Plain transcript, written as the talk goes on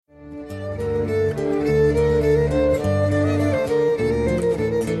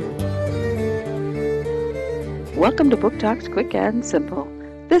Welcome to Book Talks Quick and Simple.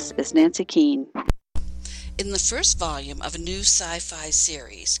 This is Nancy Keene. In the first volume of a new sci-fi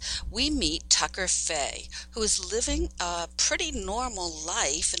series, we meet Tucker Fay, who is living a pretty normal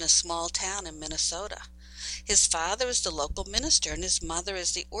life in a small town in Minnesota. His father is the local minister and his mother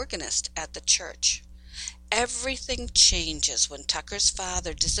is the organist at the church. Everything changes when Tucker's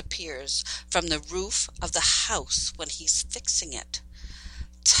father disappears from the roof of the house when he's fixing it.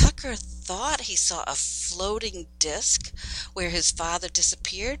 Tucker thought he saw a floating disc where his father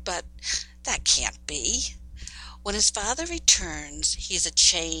disappeared, but that can't be. When his father returns, he's a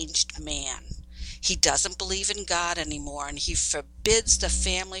changed man. He doesn't believe in God anymore, and he forbids the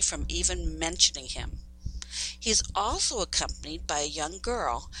family from even mentioning him. He's also accompanied by a young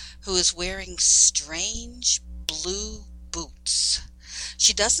girl who is wearing strange blue boots.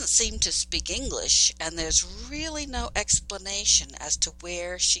 She doesn't seem to speak English, and there's really no explanation as to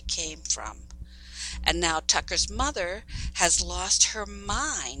where she came from. And now Tucker's mother has lost her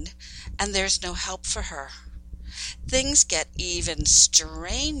mind, and there's no help for her. Things get even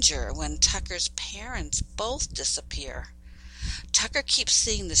stranger when Tucker's parents both disappear. Tucker keeps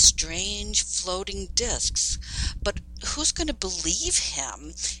seeing the strange floating discs, but who's going to believe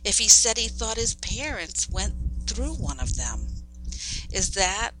him if he said he thought his parents went through one of them? Is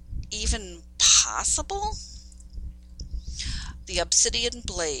that even possible? The Obsidian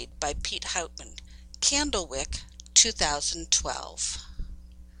Blade by Hautman, Candlewick, 2012.